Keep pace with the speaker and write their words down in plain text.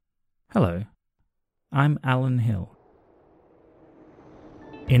Hello, I'm Alan Hill.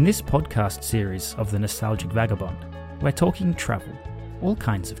 In this podcast series of the Nostalgic Vagabond, we're talking travel, all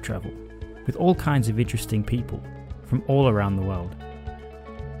kinds of travel, with all kinds of interesting people from all around the world.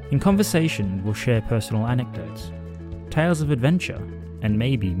 In conversation, we'll share personal anecdotes, tales of adventure, and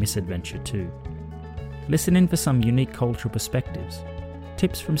maybe misadventure too. Listen in for some unique cultural perspectives,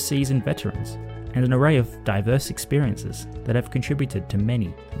 tips from seasoned veterans, and an array of diverse experiences that have contributed to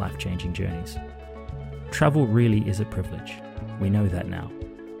many life-changing journeys. Travel really is a privilege. We know that now.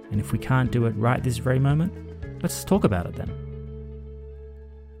 And if we can't do it right this very moment, let's talk about it then.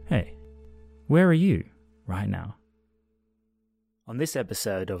 Hey, where are you right now? On this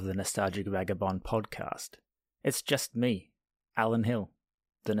episode of the Nostalgic Vagabond podcast, it's just me, Alan Hill,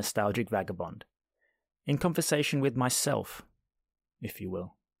 the Nostalgic Vagabond, in conversation with myself, if you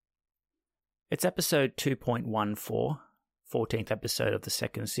will. It's episode 2.14, 14th episode of the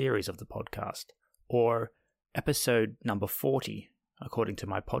second series of the podcast, or episode number 40, according to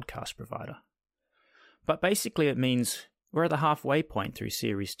my podcast provider. But basically it means we're at the halfway point through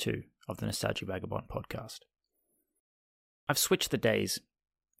series 2 of the Nostalgic Vagabond podcast. I've switched the days.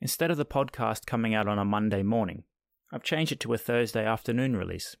 Instead of the podcast coming out on a Monday morning, I've changed it to a Thursday afternoon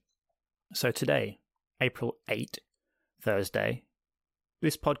release. So today, April 8, Thursday,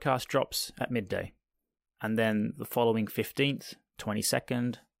 this podcast drops at midday, and then the following 15th,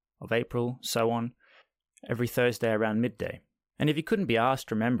 22nd of April, so on, every Thursday around midday. And if you couldn't be asked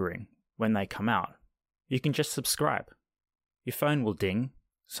remembering when they come out, you can just subscribe. Your phone will ding,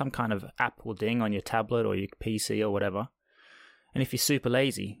 some kind of app will ding on your tablet or your PC or whatever. And if you're super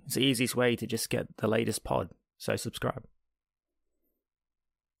lazy, it's the easiest way to just get the latest pod, so subscribe.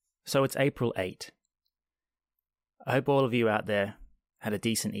 So it's April 8. I hope all of you out there had a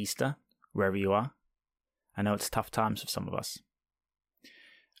decent Easter, wherever you are. I know it's tough times for some of us.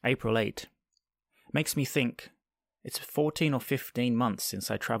 April 8 makes me think it's 14 or 15 months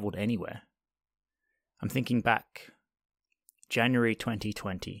since I travelled anywhere. I'm thinking back, January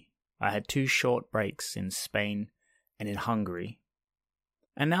 2020, I had 2 short breaks in Spain and in Hungary.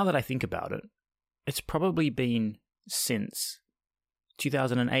 And now that I think about it, it's probably been since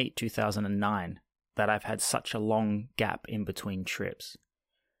 2008, 2009, that I've had such a long gap in between trips.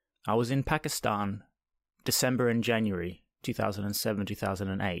 I was in Pakistan December and January 2007,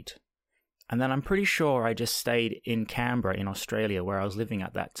 2008. And then I'm pretty sure I just stayed in Canberra in Australia where I was living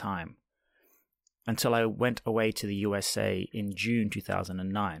at that time until I went away to the USA in June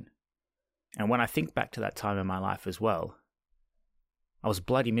 2009. And when I think back to that time in my life as well, I was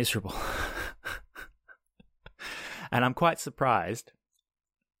bloody miserable. And I'm quite surprised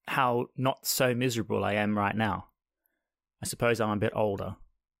how not so miserable I am right now. I suppose I'm a bit older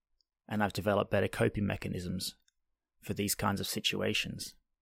and I've developed better coping mechanisms for these kinds of situations.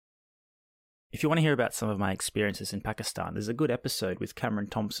 If you want to hear about some of my experiences in Pakistan, there's a good episode with Cameron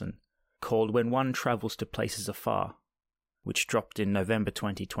Thompson called When One Travels to Places Afar, which dropped in November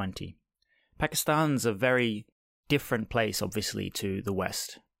 2020. Pakistan's a very different place, obviously, to the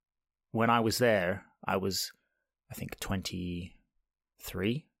West. When I was there, I was, I think,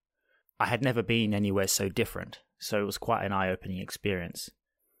 23. I had never been anywhere so different, so it was quite an eye-opening experience.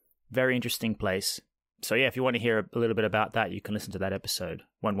 Very interesting place. So yeah, if you want to hear a little bit about that, you can listen to that episode,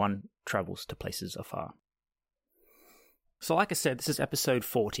 When One Travels to Places Afar. So like I said, this is episode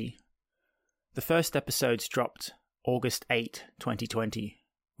 40. The first episodes dropped August 8, 2020,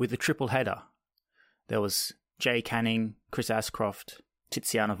 with a triple header. There was Jay Canning, Chris Ashcroft,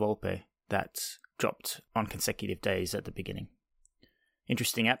 Tiziana Volpe that dropped on consecutive days at the beginning.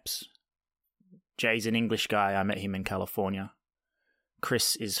 Interesting eps. Jay's an English guy. I met him in California.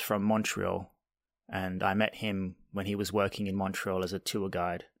 Chris is from Montreal, and I met him when he was working in Montreal as a tour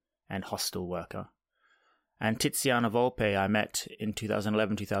guide and hostel worker. And Tiziana Volpe I met in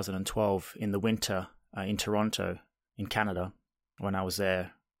 2011-2012 in the winter in Toronto, in Canada, when I was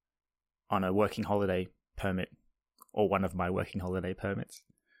there on a working holiday permit, or one of my working holiday permits.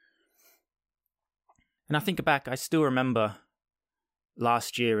 And I think back, I still remember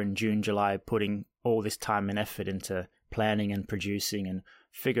last year in June, July, putting all this time and effort into planning and producing and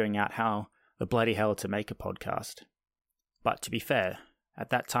figuring out how the bloody hell to make a podcast. But to be fair,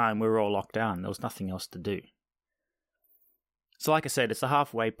 at that time we were all locked down. There was nothing else to do. So like I said, it's the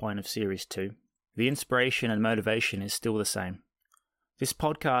halfway point of Series 2. The inspiration and motivation is still the same. This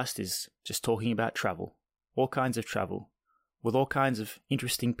podcast is just talking about travel, all kinds of travel, with all kinds of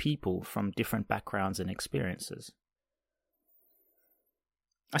interesting people from different backgrounds and experiences.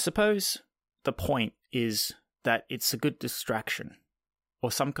 I suppose the point is that it's a good distraction,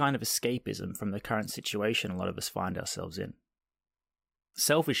 or some kind of escapism from the current situation a lot of us find ourselves in.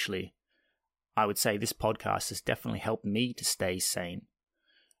 Selfishly, I would say this podcast has definitely helped me to stay sane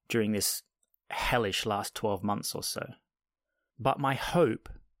during this hellish last 12 months or so. But my hope,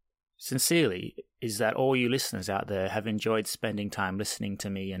 sincerely, is that all you listeners out there have enjoyed spending time listening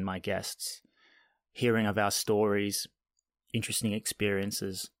to me and my guests, hearing of our stories, interesting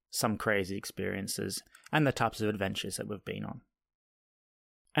experiences, some crazy experiences, and the types of adventures that we've been on.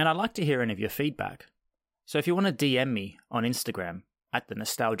 And I'd like to hear any of your feedback. So if you want to DM me on Instagram at the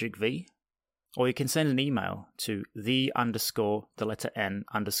Nostalgic V, or you can send an email to the _N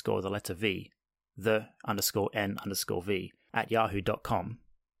 _V at yahoo.com.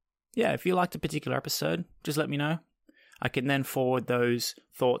 Yeah, if you liked a particular episode, just let me know. I can then forward those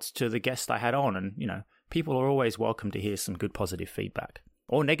thoughts to the guest I had on, and, people are always welcome to hear some good positive feedback.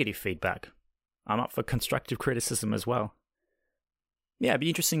 Or negative feedback. I'm up for constructive criticism as well. Yeah, it'd be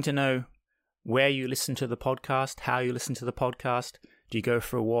interesting to know where you listen to the podcast, how you listen to the podcast. Do you go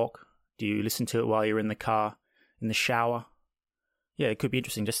for a walk? Do you listen to it while you're in the car, in the shower? Yeah, it could be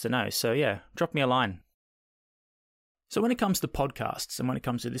interesting just to know. So yeah, drop me a line. So when it comes to podcasts, and when it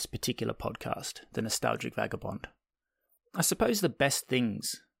comes to this particular podcast, The Nostalgic Vagabond, I suppose the best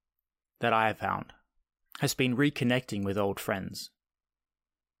things that I have found has been reconnecting with old friends.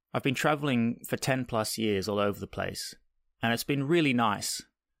 I've been traveling for 10 plus years all over the place, and it's been really nice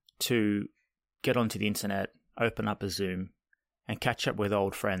to get onto the internet, open up a Zoom, and catch up with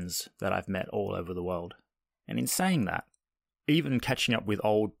old friends that I've met all over the world. And in saying that, even catching up with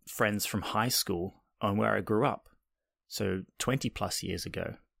old friends from high school on where I grew up, so 20 plus years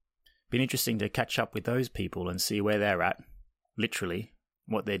ago. Been interesting to catch up with those people and see where they're at, literally,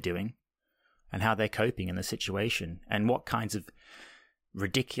 what they're doing, and how they're coping in the situation, and what kinds of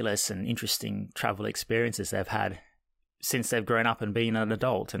ridiculous and interesting travel experiences they've had since they've grown up and been an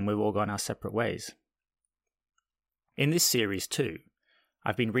adult, and we've all gone our separate ways. In this series too,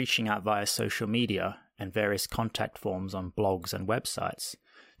 I've been reaching out via social media and various contact forms on blogs and websites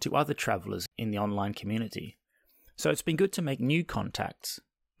to other travellers in the online community. So it's been good to make new contacts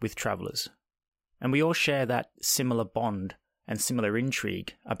with travellers. And we all share that similar bond and similar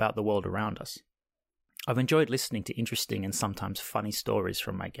intrigue about the world around us. I've enjoyed listening to interesting and sometimes funny stories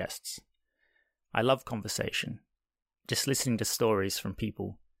from my guests. I love conversation. Just listening to stories from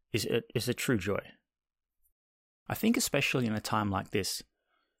people is a true joy. I think especially in a time like this,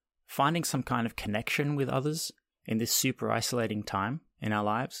 finding some kind of connection with others in this super isolating time in our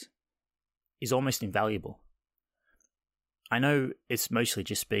lives is almost invaluable. I know it's mostly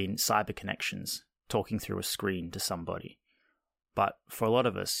just been cyber connections, talking through a screen to somebody. But for a lot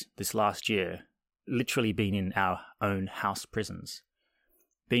of us, this last year, literally been in our own house prisons,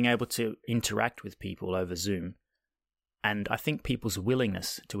 being able to interact with people over Zoom, and I think people's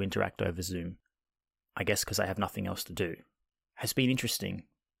willingness to interact over Zoom, I guess because I have nothing else to do, has been interesting.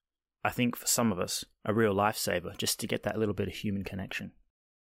 I think for some of us, a real lifesaver, just to get that little bit of human connection.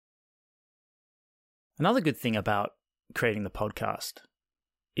 Another good thing about creating the podcast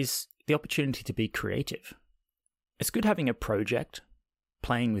is the opportunity to be creative. It's good having a project,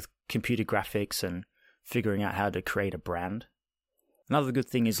 playing with computer graphics and figuring out how to create a brand. Another good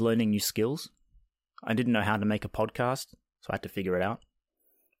thing is learning new skills. I didn't know how to make a podcast, so I had to figure it out.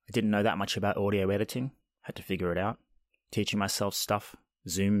 I didn't know that much about audio editing, had to figure it out. Teaching myself stuff,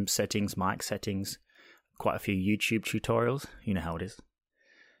 Zoom settings, mic settings, quite a few YouTube tutorials, you know how it is.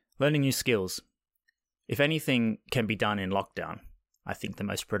 Learning new skills. If anything can be done in lockdown, I think the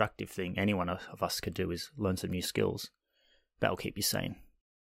most productive thing any one of us could do is learn some new skills. That'll keep you sane.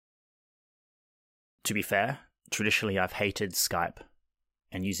 To be fair, traditionally I've hated Skype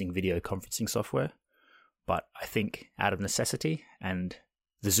and using video conferencing software, but I think out of necessity and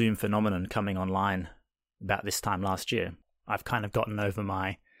the Zoom phenomenon coming online about this time last year, I've kind of gotten over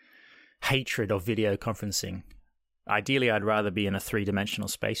my hatred of video conferencing. Ideally, I'd rather be in a three-dimensional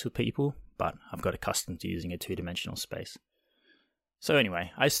space with people, but I've got accustomed to using a two-dimensional space. So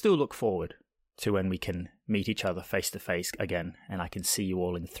anyway, I still look forward to when we can meet each other face-to-face again, and I can see you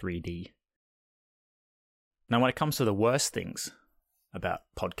all in 3D. Now, when it comes to the worst things about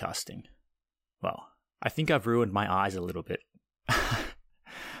podcasting, well, I think I've ruined my eyes a little bit.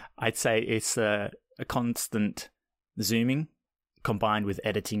 I'd say it's a constant zooming combined with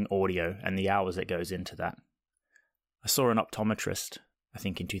editing audio and the hours that goes into that. I saw an optometrist, I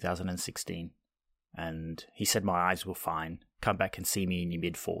think in 2016, and he said my eyes were fine. Come back and see me in your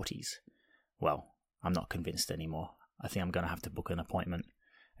mid-40s. Well, I'm not convinced anymore. I think I'm going to have to book an appointment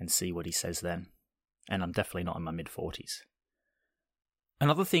and see what he says then. And I'm definitely not in my mid-40s.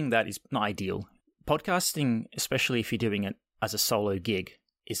 Another thing that is not ideal, podcasting, especially if you're doing it as a solo gig,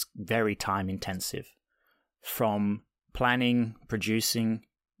 is very time intensive. From planning, producing,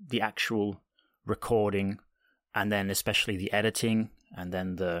 the actual recording, and then especially the editing, and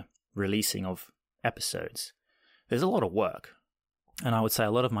then the releasing of episodes. There's a lot of work. And I would say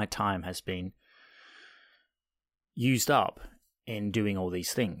a lot of my time has been used up in doing all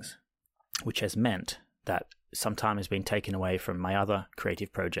these things, which has meant that some time has been taken away from my other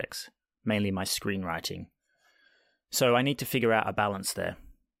creative projects, mainly my screenwriting. So I need to figure out a balance there.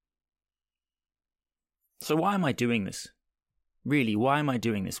 So why am I doing this? Really, why am I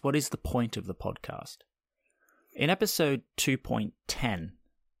doing this? What is the point of the podcast? In episode 2.10,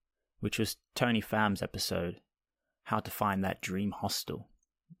 which was Tony Pham's episode, How to Find That Dream Hostel,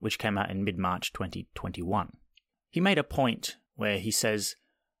 which came out in mid-March 2021, he made a point where he says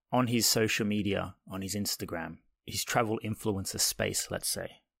on his social media, on his Instagram, his travel influencer space, let's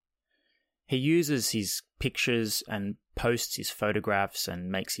say, he uses his pictures and posts his photographs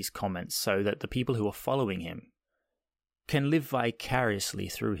and makes his comments so that the people who are following him can live vicariously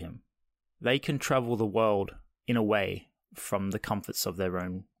through him. They can travel the world in a way from the comforts of their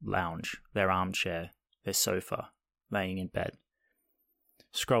own lounge, their armchair, their sofa, laying in bed,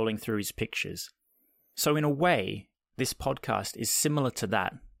 scrolling through his pictures. So in a way, this podcast is similar to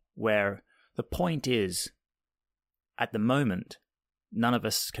that, where the point is, at the moment, none of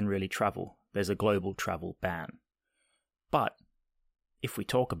us can really travel. There's a global travel ban. But if we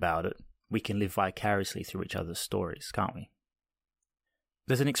talk about it, we can live vicariously through each other's stories, can't we?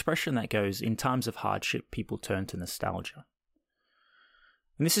 There's an expression that goes, in times of hardship, people turn to nostalgia.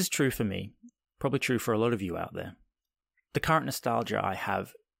 And this is true for me, probably true for a lot of you out there. The current nostalgia I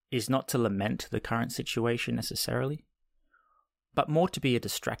have is not to lament the current situation necessarily, but more to be a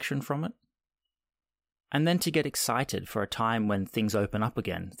distraction from it. And then to get excited for a time when things open up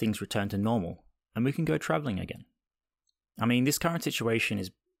again, things return to normal, and we can go traveling again. I mean, this current situation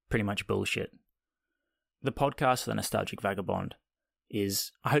is pretty much bullshit. The podcast, The Nostalgic Vagabond,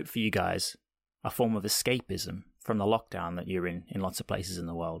 is, I hope for you guys, a form of escapism from the lockdown that you're in lots of places in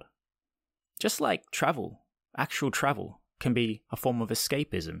the world. Just like travel, actual travel, can be a form of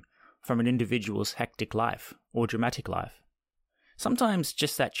escapism from an individual's hectic life or dramatic life. Sometimes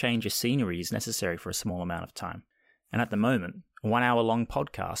just that change of scenery is necessary for a small amount of time. And at the moment, a 1 hour long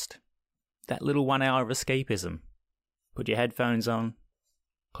podcast, that little 1 hour of escapism. Put your headphones on,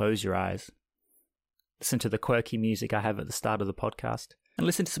 close your eyes, listen to the quirky music I have at the start of the podcast, and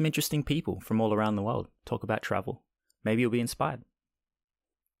listen to some interesting people from all around the world talk about travel. Maybe you'll be inspired.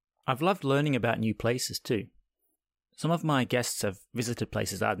 I've loved learning about new places too. Some of my guests have visited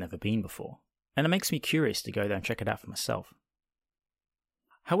places I've never been before, and it makes me curious to go there and check it out for myself.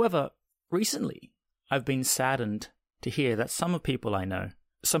 However, recently, I've been saddened to hear that some of people I know,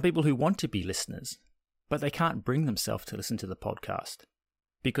 some people who want to be listeners, but they can't bring themselves to listen to the podcast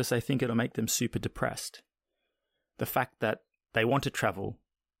because they think it'll make them super depressed. The fact that they want to travel,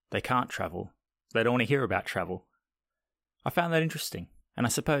 they can't travel, they don't want to hear about travel. I found that interesting, and I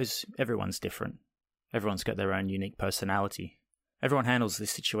suppose everyone's different. Everyone's got their own unique personality. Everyone handles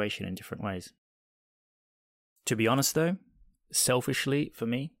this situation in different ways. To be honest though, selfishly for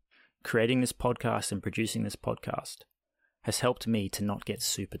me, creating this podcast and producing this podcast has helped me to not get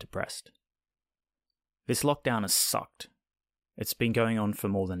super depressed. This lockdown has sucked. It's been going on for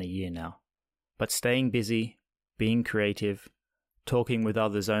more than a year now. But staying busy, being creative, talking with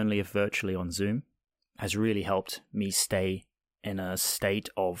others only if virtually on Zoom, has really helped me stay in a state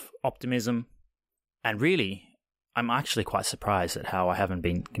of optimism. And really, I'm actually quite surprised at how I haven't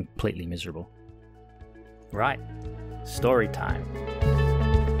been completely miserable. Right, story time.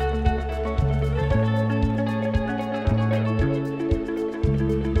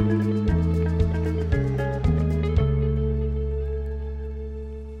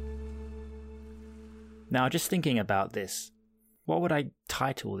 Now, just thinking about this, what would I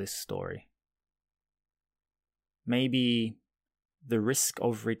title this story? Maybe The Risk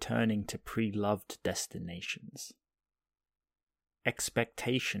of Returning to Pre-Loved Destinations.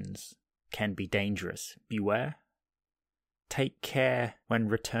 Expectations can be dangerous. Beware. Take care when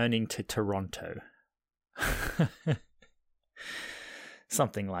returning to Toronto.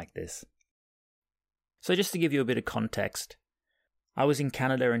 Something like this. So just to give you a bit of context, I was in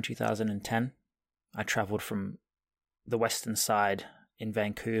Canada in 2010. I travelled from the western side in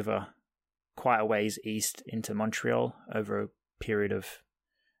Vancouver quite a ways east into Montreal over a period of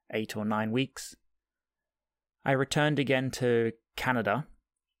 8 or 9 weeks. I returned again to Canada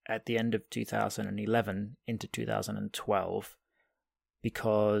at the end of 2011 into 2012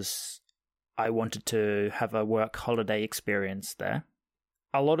 because I wanted to have a work holiday experience there.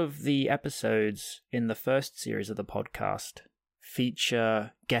 A lot of the episodes in the first series of the podcast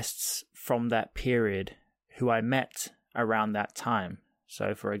feature guests from that period who I met around that time.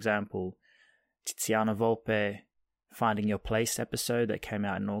 So, for example, Tiziana Volpe, Finding Your Place episode that came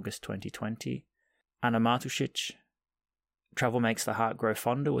out in August 2020. Anna Matušić, Travel Makes the Heart Grow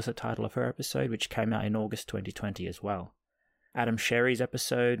Fonder was the title of her episode, which came out in August 2020 as well. Adam Sherry's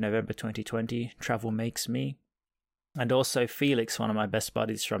episode, November 2020, Travel Makes Me. And also Felix, one of my best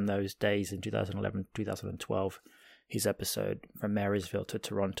buddies from those days in 2011, 2012, his episode From Marysville to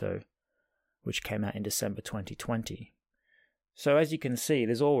Toronto, which came out in December 2020. So as you can see,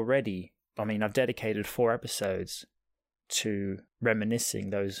 there's already, I've dedicated 4 episodes to reminiscing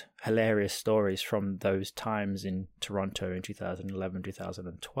those hilarious stories from those times in Toronto in 2011,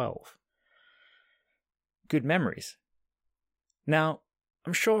 2012. Good memories. Now,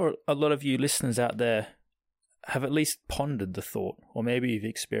 I'm sure a lot of you listeners out there have at least pondered the thought, or maybe you've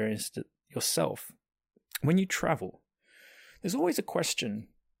experienced it yourself. When you travel, there's always a question: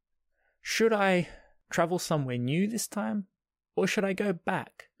 should I travel somewhere new this time, or should I go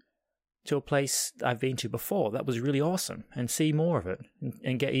back to a place I've been to before that was really awesome and see more of it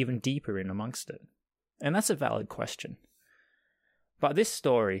and get even deeper in amongst it? And that's a valid question. But this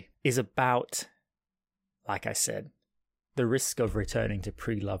story is about, like I said, the risk of returning to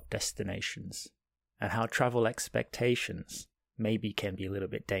pre-loved destinations and how travel expectations maybe can be a little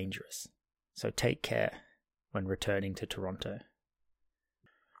bit dangerous. So take care when returning to Toronto.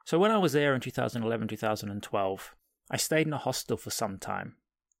 So when I was there in 2011, 2012, I stayed in a hostel for some time.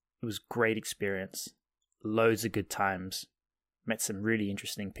 It was a great experience, loads of good times, met some really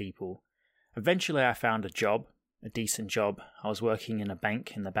interesting people. Eventually I found a job, a decent job. I was working in a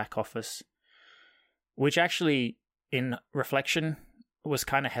bank in the back office, which actually, in reflection, was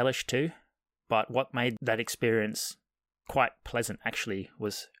kind of hellish too. But what made that experience quite pleasant actually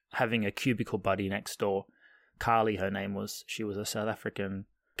was having a cubicle buddy next door. Carly, her name was. She was a South African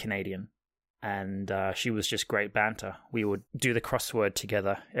Canadian. And she was just great banter. We would do the crossword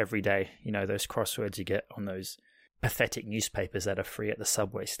together every day. You know, those crosswords you get on those pathetic newspapers that are free at the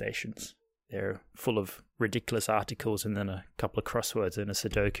subway stations. They're full of ridiculous articles and then a couple of crosswords and a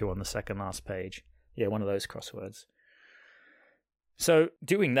Sudoku on the second last page. Yeah, one of those crosswords. So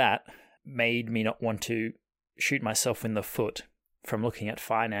doing that made me not want to shoot myself in the foot from looking at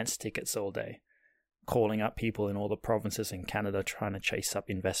finance tickets all day, calling up people in all the provinces in Canada trying to chase up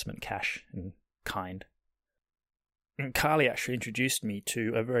investment cash and kind. And Carly actually introduced me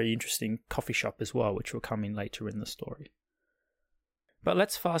to a very interesting coffee shop as well, which will come in later in the story. But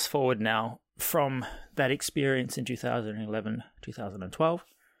let's fast forward now from that experience in 2011, 2012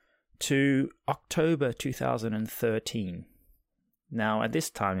 to October 2013. Now, at this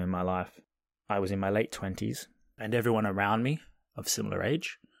time in my life, I was in my late 20s, and everyone around me of similar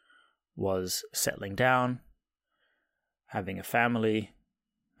age was settling down, having a family.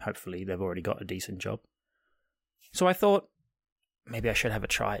 Hopefully they've already got a decent job. So I thought maybe I should have a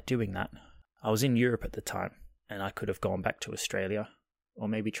try at doing that. I was in Europe at the time, and I could have gone back to Australia or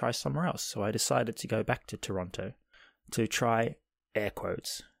maybe try somewhere else. So I decided to go back to Toronto to try, air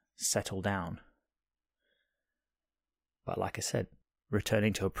quotes, settle down. But like I said,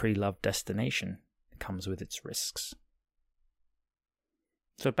 returning to a pre-loved destination comes with its risks.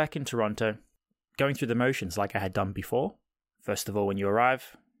 So back in Toronto, going through the motions like I had done before. First of all, when you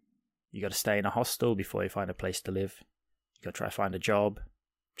arrive, you got to stay in a hostel before you find a place to live. You got to try find a job.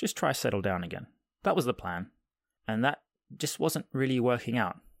 Just try settle down again. That was the plan. And that just wasn't really working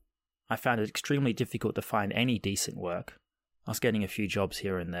out. I found it extremely difficult to find any decent work. I was getting a few jobs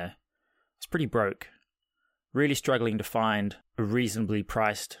here and there. I was pretty broke. Really struggling to find a reasonably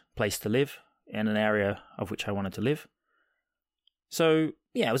priced place to live in an area of which I wanted to live. So,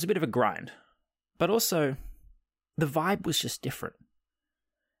 yeah, it was a bit of a grind. But also, the vibe was just different.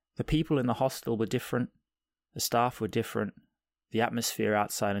 The people in the hostel were different. The staff were different. The atmosphere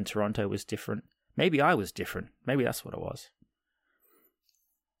outside in Toronto was different. Maybe I was different. Maybe that's what it was.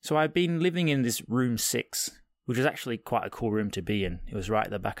 So I'd been living in this room 6, which was actually quite a cool room to be in. It was right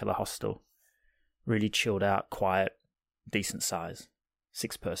at the back of the hostel. Really chilled out, quiet, decent size.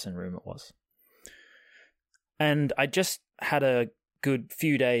 6-person room it was. And I just had a good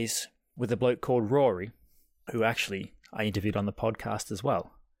few days with a bloke called Rory, who actually I interviewed on the podcast as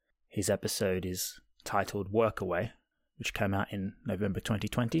well. His episode is titled Workaway, which came out in November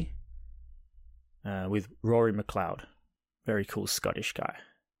 2020, with Rory McLeod. Very cool Scottish guy.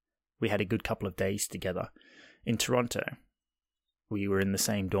 We had a good couple of days together in Toronto. We were in the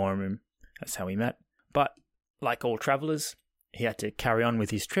same dorm room. That's how we met. But like all travellers, he had to carry on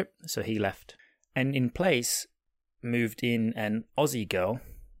with his trip, so he left. And in place moved in an Aussie girl,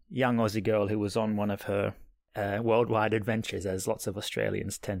 young Aussie girl who was on one of her worldwide adventures, as lots of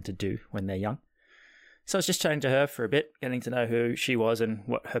Australians tend to do when they're young. So I was just chatting to her for a bit, getting to know who she was and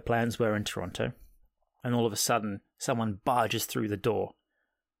what her plans were in Toronto. And all of a sudden, someone barges through the door.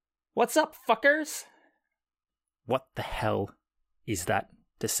 "What's up, fuckers?" What the hell is that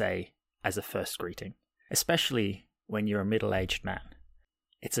to say as a first greeting? Especially when you're a middle-aged man.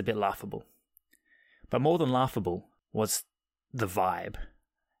 It's a bit laughable. But more than laughable was the vibe.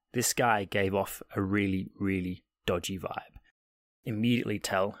 This guy gave off a really, really dodgy vibe. Immediately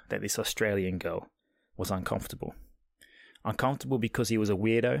tell that this Australian girl was uncomfortable. Uncomfortable because he was a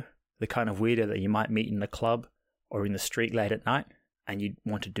weirdo, the kind of weirdo that you might meet in the club or in the street late at night, and you'd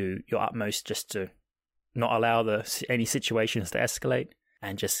want to do your utmost just to not allow any situations to escalate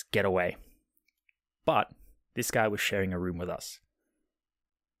and just get away. But this guy was sharing a room with us.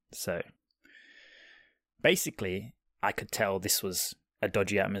 So basically, I could tell this was a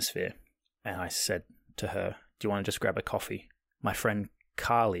dodgy atmosphere, and I said to her, "Do you want to just grab a coffee?" My friend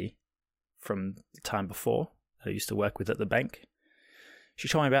Carly, from the time before, that I used to work with at the bank, she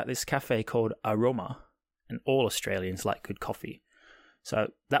told me about this cafe called Aroma, and all Australians like good coffee.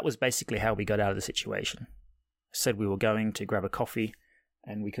 So that was basically how we got out of the situation. I said we were going to grab a coffee,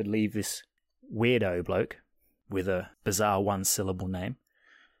 and we could leave this weirdo bloke with a bizarre one-syllable name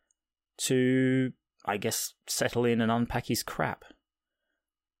to, I guess, settle in and unpack his crap.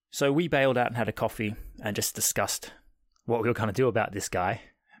 So we bailed out and had a coffee and just discussed what we were going to do about this guy,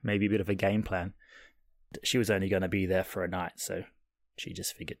 maybe a bit of a game plan. She was only going to be there for a night, so she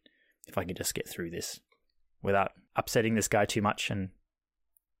just figured if I could just get through this without upsetting this guy too much, and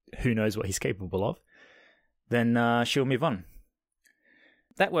who knows what he's capable of, then she'll move on.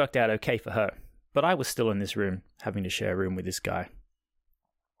 That worked out okay for her, but I was still in this room, having to share a room with this guy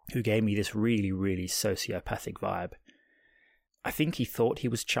who gave me this really, really sociopathic vibe. I think he thought he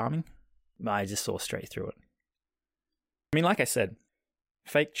was charming, but I just saw straight through it. I mean, like I said,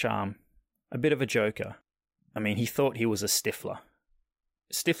 fake charm, a bit of a joker. I mean, he thought he was a stiffler.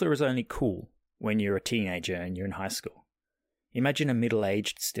 Stiffler is only cool when you're a teenager and you're in high school. Imagine a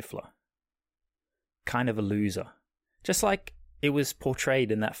middle-aged stiffler. Kind of a loser. Just like it was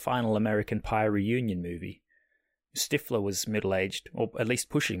portrayed in that final American Pie reunion movie. Stifler was middle-aged, or at least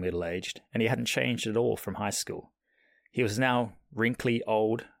pushing middle-aged, and he hadn't changed at all from high school. He was now wrinkly,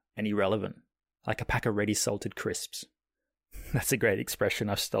 old, and irrelevant, like a pack of ready salted crisps. That's a great expression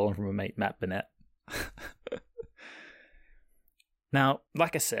I've stolen from a mate, Matt Burnett. Now,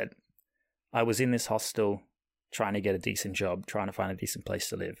 like I said, I was in this hostel trying to get a decent job, trying to find a decent place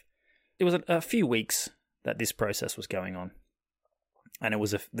to live. It was a few weeks that this process was going on. And it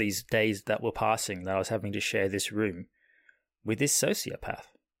was these days that were passing that I was having to share this room with this sociopath.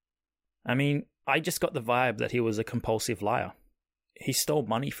 I mean, I just got the vibe that he was a compulsive liar. He stole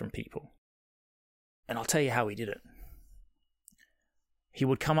money from people. And I'll tell you how he did it. He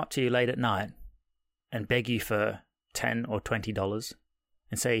would come up to you late at night and beg you for $10 or $20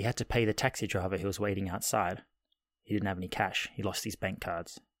 and say he had to pay the taxi driver who was waiting outside. He didn't have any cash. He lost his bank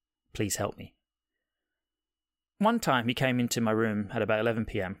cards. Please help me. One time he came into my room at about 11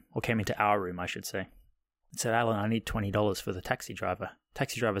 p.m, or came into our room, I should say, and said, "Alan, I need $20 for the taxi driver.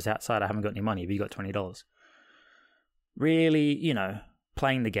 Taxi driver's outside. I haven't got any money. Have you got $20? Really,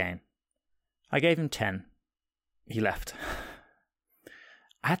 playing the game. I gave him 10. He left.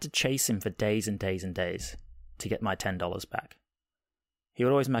 I had to chase him for days and days and days to get my $10 back. He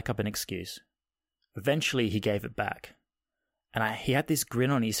would always make up an excuse. Eventually, he gave it back. And he had this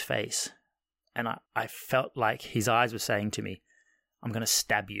grin on his face. And I felt like his eyes were saying to me, "I'm going to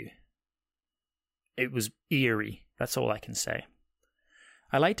stab you." It was eerie. That's all I can say.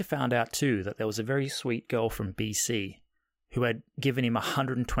 I later found out, too, that there was a very sweet girl from BC who had given him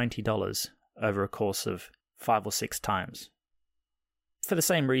 $120 over a course of 5 or 6 times. For the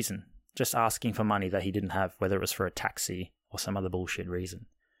same reason, just asking for money that he didn't have, whether it was for a taxi or some other bullshit reason.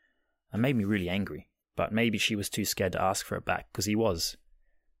 It made me really angry, but maybe she was too scared to ask for it back, because he was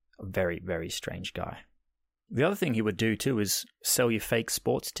a very, very strange guy. The other thing he would do, too, is sell you fake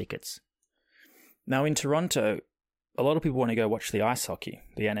sports tickets. Now, in Toronto, a lot of people want to go watch the ice hockey,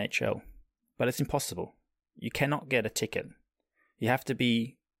 the NHL, but it's impossible. You cannot get a ticket. You have to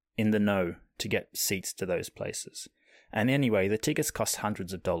be in the know to get seats to those places. And anyway, the tickets cost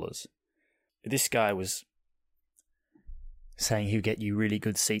hundreds of dollars. This guy was saying he'd get you really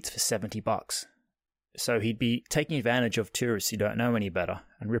good seats for $70. So he'd be taking advantage of tourists who don't know any better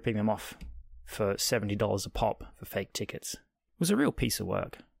and ripping them off for $70 a pop for fake tickets. It was a real piece of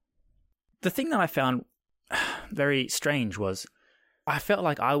work. The thing that I found very strange was I felt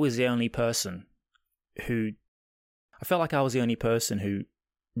like I was the only person who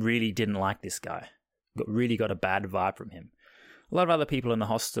really didn't like this guy. Really got a bad vibe from him. A lot of other people in the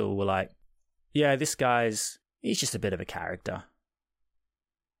hostel were like, yeah, he's just a bit of a character.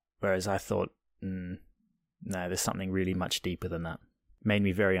 Whereas I thought, no, there's something really much deeper than that. Made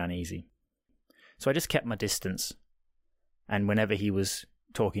me very uneasy. So I just kept my distance. And whenever he was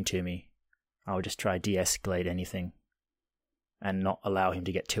talking to me, I would just try to de-escalate anything and not allow him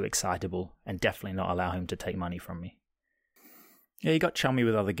to get too excitable, and definitely not allow him to take money from me. Yeah, he got chummy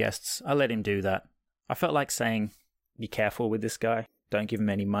with other guests. I let him do that. I felt like saying, be careful with this guy. Don't give him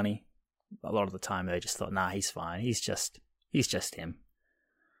any money. A lot of the time they just thought, nah, he's fine. He's just him.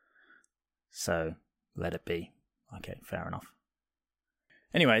 So let it be. Okay, fair enough.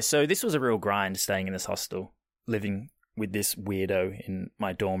 Anyway, so this was a real grind, staying in this hostel, living with this weirdo in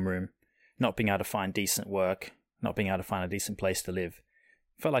my dorm room, not being able to find decent work, not being able to find a decent place to live.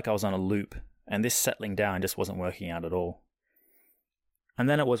 Felt like I was on a loop, and this settling down just wasn't working out at all. And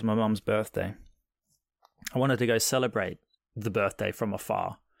then it was my mum's birthday. I wanted to go celebrate the birthday from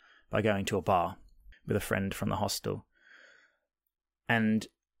afar by going to a bar with a friend from the hostel. And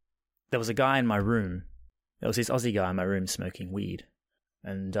there was a guy in my room. There was this Aussie guy in my room smoking weed.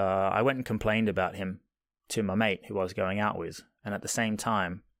 And I went and complained about him to my mate who I was going out with. And at the same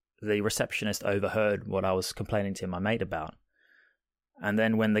time, the receptionist overheard what I was complaining to my mate about. And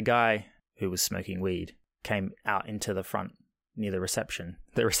then when the guy who was smoking weed came out into the front near the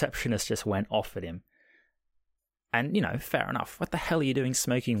receptionist just went off at him. And, fair enough. What the hell are you doing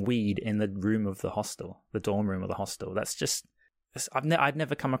smoking weed in the room of the hostel, the dorm room of the hostel? That's just... I'd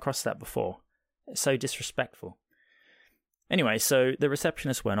never come across that before. It's so disrespectful. Anyway, so the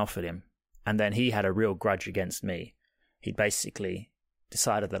receptionist went off at him, and then he had a real grudge against me. He basically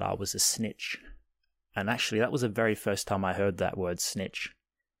decided that I was a snitch. And actually, that was the very first time I heard that word, snitch.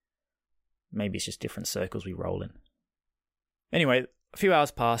 Maybe it's just different circles we roll in. Anyway, a few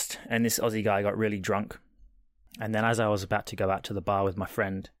hours passed, and this Aussie guy got really drunk. And then as I was about to go out to the bar with my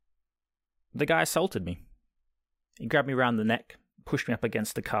friend, the guy assaulted me. He grabbed me around the neck, pushed me up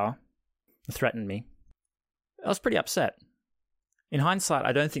against the car, and threatened me. I was pretty upset. In hindsight,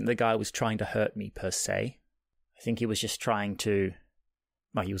 I don't think the guy was trying to hurt me per se. I think he was just trying to...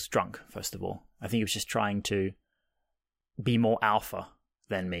 Well, he was drunk, first of all. I think he was just trying to be more alpha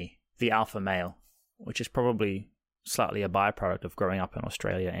than me, the alpha male, which is probably slightly a byproduct of growing up in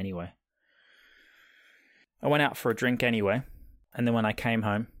Australia anyway. I went out for a drink anyway, and then when I came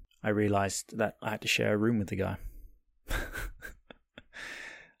home, I realised that I had to share a room with the guy.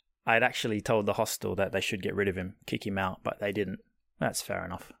 I had actually told the hostel that they should get rid of him, kick him out, but they didn't. That's fair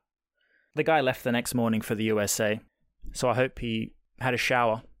enough. The guy left the next morning for the USA, so I hope he had a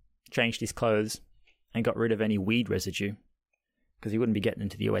shower, changed his clothes, and got rid of any weed residue, because he wouldn't be getting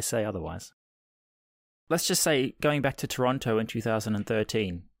into the USA otherwise. Let's just say going back to Toronto in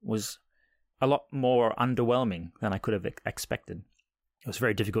 2013 was a lot more underwhelming than I could have expected. It was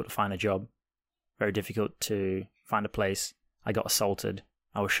very difficult to find a job, very difficult to find a place. I got assaulted.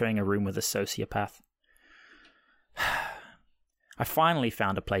 I was sharing a room with a sociopath. I finally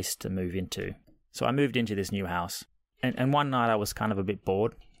found a place to move into. So I moved into this new house. And one night I was kind of a bit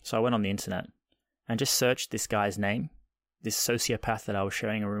bored. So I went on the internet and just searched this guy's name, this sociopath that I was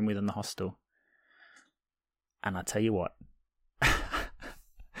sharing a room with in the hostel. And I tell you what,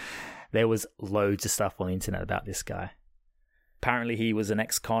 there was loads of stuff on the internet about this guy. Apparently he was an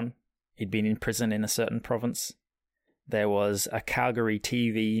ex-con. He'd been in prison in a certain province. There was a Calgary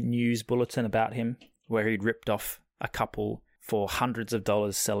TV news bulletin about him where he'd ripped off a couple for hundreds of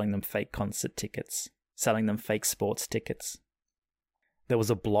dollars selling them fake concert tickets, selling them fake sports tickets. There was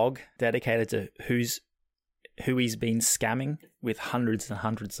a blog dedicated to who he's been scamming with hundreds and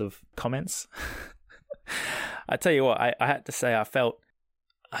hundreds of comments. I tell you what, I had to say I felt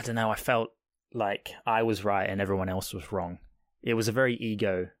like I was right and everyone else was wrong. It was a very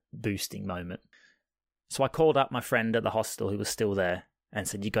ego-boosting moment. So I called up my friend at the hostel who was still there and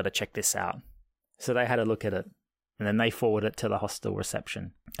said, you got to check this out. So they had a look at it, and then they forwarded it to the hostel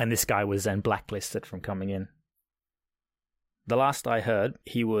reception. And this guy was then blacklisted from coming in. The last I heard,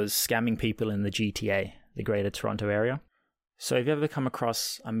 he was scamming people in the GTA, the Greater Toronto Area. So if you ever come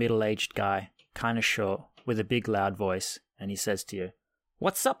across a middle-aged guy, kind of short, with a big loud voice, and he says to you,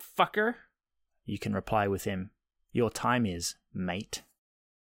 "What's up, fucker?" you can reply with him, "Your time is, mate."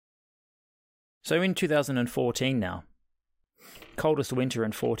 So in 2014 now, coldest winter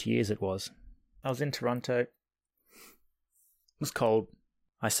in 40 years it was. I was in Toronto. It was cold.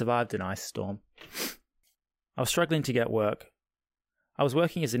 I survived an ice storm. I was struggling to get work. I was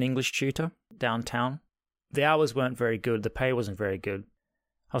working as an English tutor downtown. The hours weren't very good. The pay wasn't very good.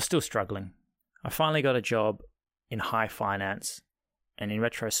 I was still struggling. I finally got a job in high finance, and in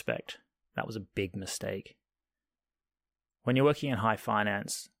retrospect, that was a big mistake. When you're working in high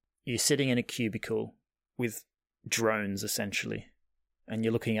finance, you're sitting in a cubicle with drones, essentially, and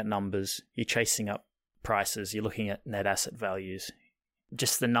you're looking at numbers, you're chasing up prices, you're looking at net asset values.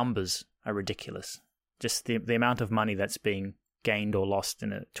 Just the numbers are ridiculous. Just the amount of money that's being gained or lost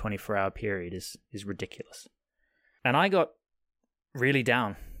in a 24-hour period is ridiculous. And I got really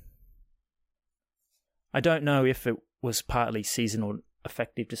down. I don't know if it was partly seasonal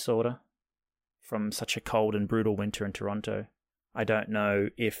affective disorder from such a cold and brutal winter in Toronto. I don't know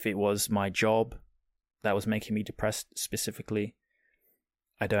if it was my job that was making me depressed specifically.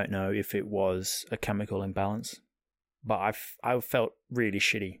 I don't know if it was a chemical imbalance. But I felt really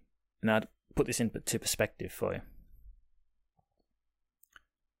shitty. And I'd put this into perspective for you.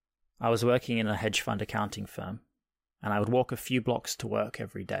 I was working in a hedge fund accounting firm, and I would walk a few blocks to work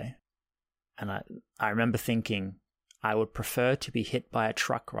every day. And I remember thinking, I would prefer to be hit by a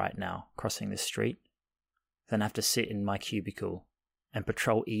truck right now crossing this street than have to sit in my cubicle and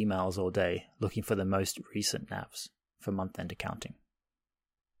patrol emails all day looking for the most recent NAVs for month-end accounting.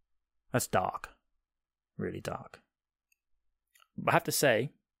 That's dark. Really dark. But I have to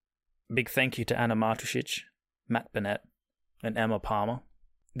say, big thank you to Anna Martusic, Matt Burnett, and Emma Palmer.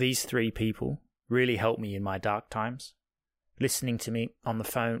 These three people really helped me in my dark times, listening to me on the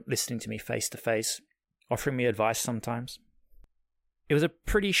phone, listening to me face to face, offering me advice sometimes. It was a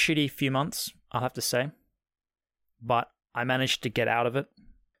pretty shitty few months, I'll have to say, but I managed to get out of it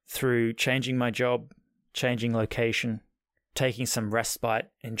through changing my job, changing location, taking some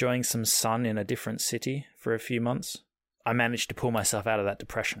respite, enjoying some sun in a different city for a few months. I managed to pull myself out of that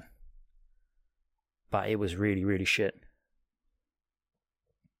depression. But it was really, really shit.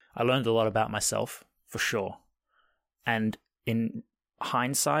 I learned a lot about myself, for sure. And in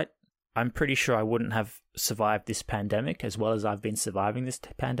hindsight, I'm pretty sure I wouldn't have survived this pandemic as well as I've been surviving this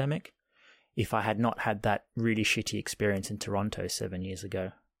pandemic if I had not had that really shitty experience in Toronto 7 years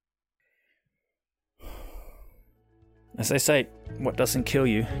ago. As they say, what doesn't kill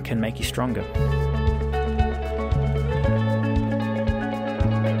you can make you stronger.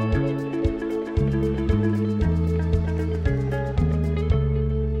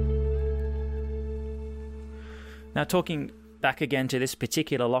 Now, talking back again to this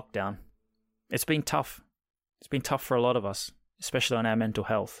particular lockdown, it's been tough. It's been tough for a lot of us, especially on our mental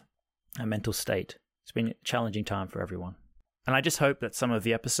health, our mental state. It's been a challenging time for everyone. And I just hope that some of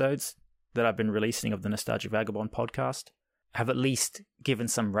the episodes that I've been releasing of the Nostalgic Vagabond podcast have at least given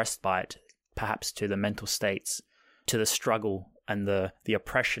some respite, perhaps to the mental states, to the struggle and the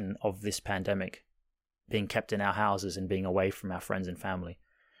oppression of this pandemic, being kept in our houses and being away from our friends and family.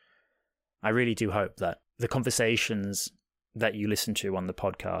 I really do hope that the conversations that you listen to on the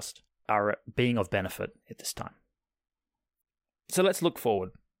podcast are being of benefit at this time. So let's look forward.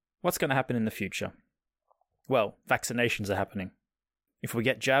 What's going to happen in the future? Well, vaccinations are happening. If we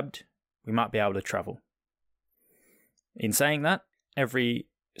get jabbed, we might be able to travel. In saying that, every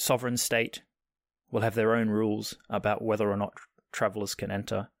sovereign state will have their own rules about whether or not travelers can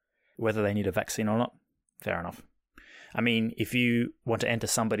enter, whether they need a vaccine or not. Fair enough. I mean, if you want to enter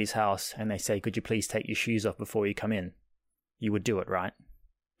somebody's house and they say, could you please take your shoes off before you come in? You would do it, right?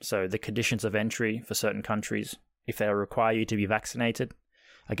 So the conditions of entry for certain countries, if they require you to be vaccinated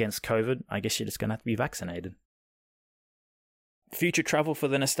against COVID, I guess you're just going to have to be vaccinated. Future travel for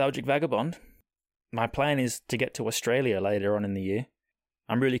the Nostalgic Vagabond. My plan is to get to Australia later on in the year.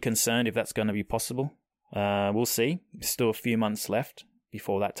 I'm really concerned if that's going to be possible. We'll see. There's still a few months left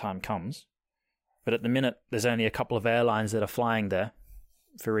before that time comes. But at the minute, there's only a couple of airlines that are flying there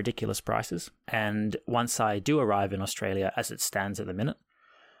for ridiculous prices. And once I do arrive in Australia, as it stands at the minute,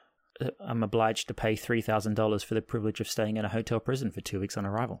 I'm obliged to pay $3,000 for the privilege of staying in a hotel prison for 2 weeks on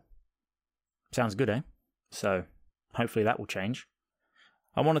arrival. Sounds good, eh? So hopefully that will change.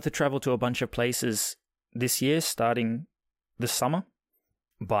 I wanted to travel to a bunch of places this year, starting this summer,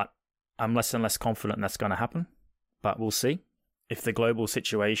 but I'm less and less confident that's going to happen. But we'll see. If the global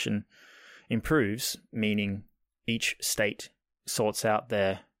situation improves, meaning each state sorts out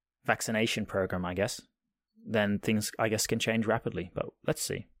their vaccination program, I guess, then things, I guess, can change rapidly. But let's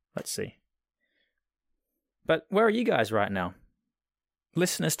see. But where are you guys right now?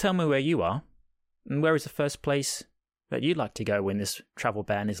 Listeners, tell me where you are. And where is the first place that you'd like to go when this travel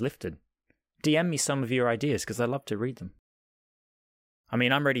ban is lifted? DM me some of your ideas, because I love to read them. I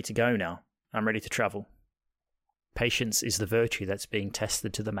mean, I'm ready to go now. I'm ready to travel. Patience is the virtue that's being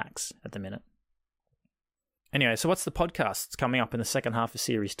tested to the max at the minute. Anyway, so what's the podcast? It's coming up in the second half of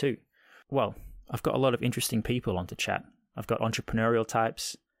Series 2. Well, I've got a lot of interesting people on to chat. I've got entrepreneurial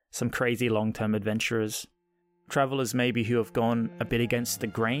types, some crazy long-term adventurers, travelers maybe who have gone a bit against the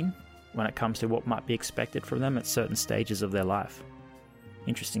grain when it comes to what might be expected from them at certain stages of their life.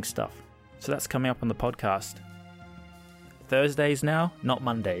 Interesting stuff. So that's coming up on the podcast. Thursdays now, not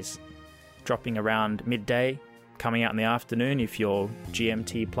Mondays. Dropping around midday, coming out in the afternoon if you're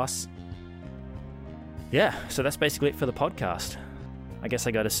GMT plus. Yeah, so that's basically it for the podcast. I guess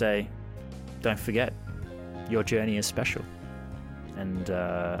I gotta say, don't forget, your journey is special. And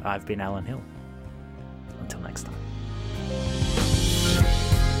I've been Alan Hill. Until next time.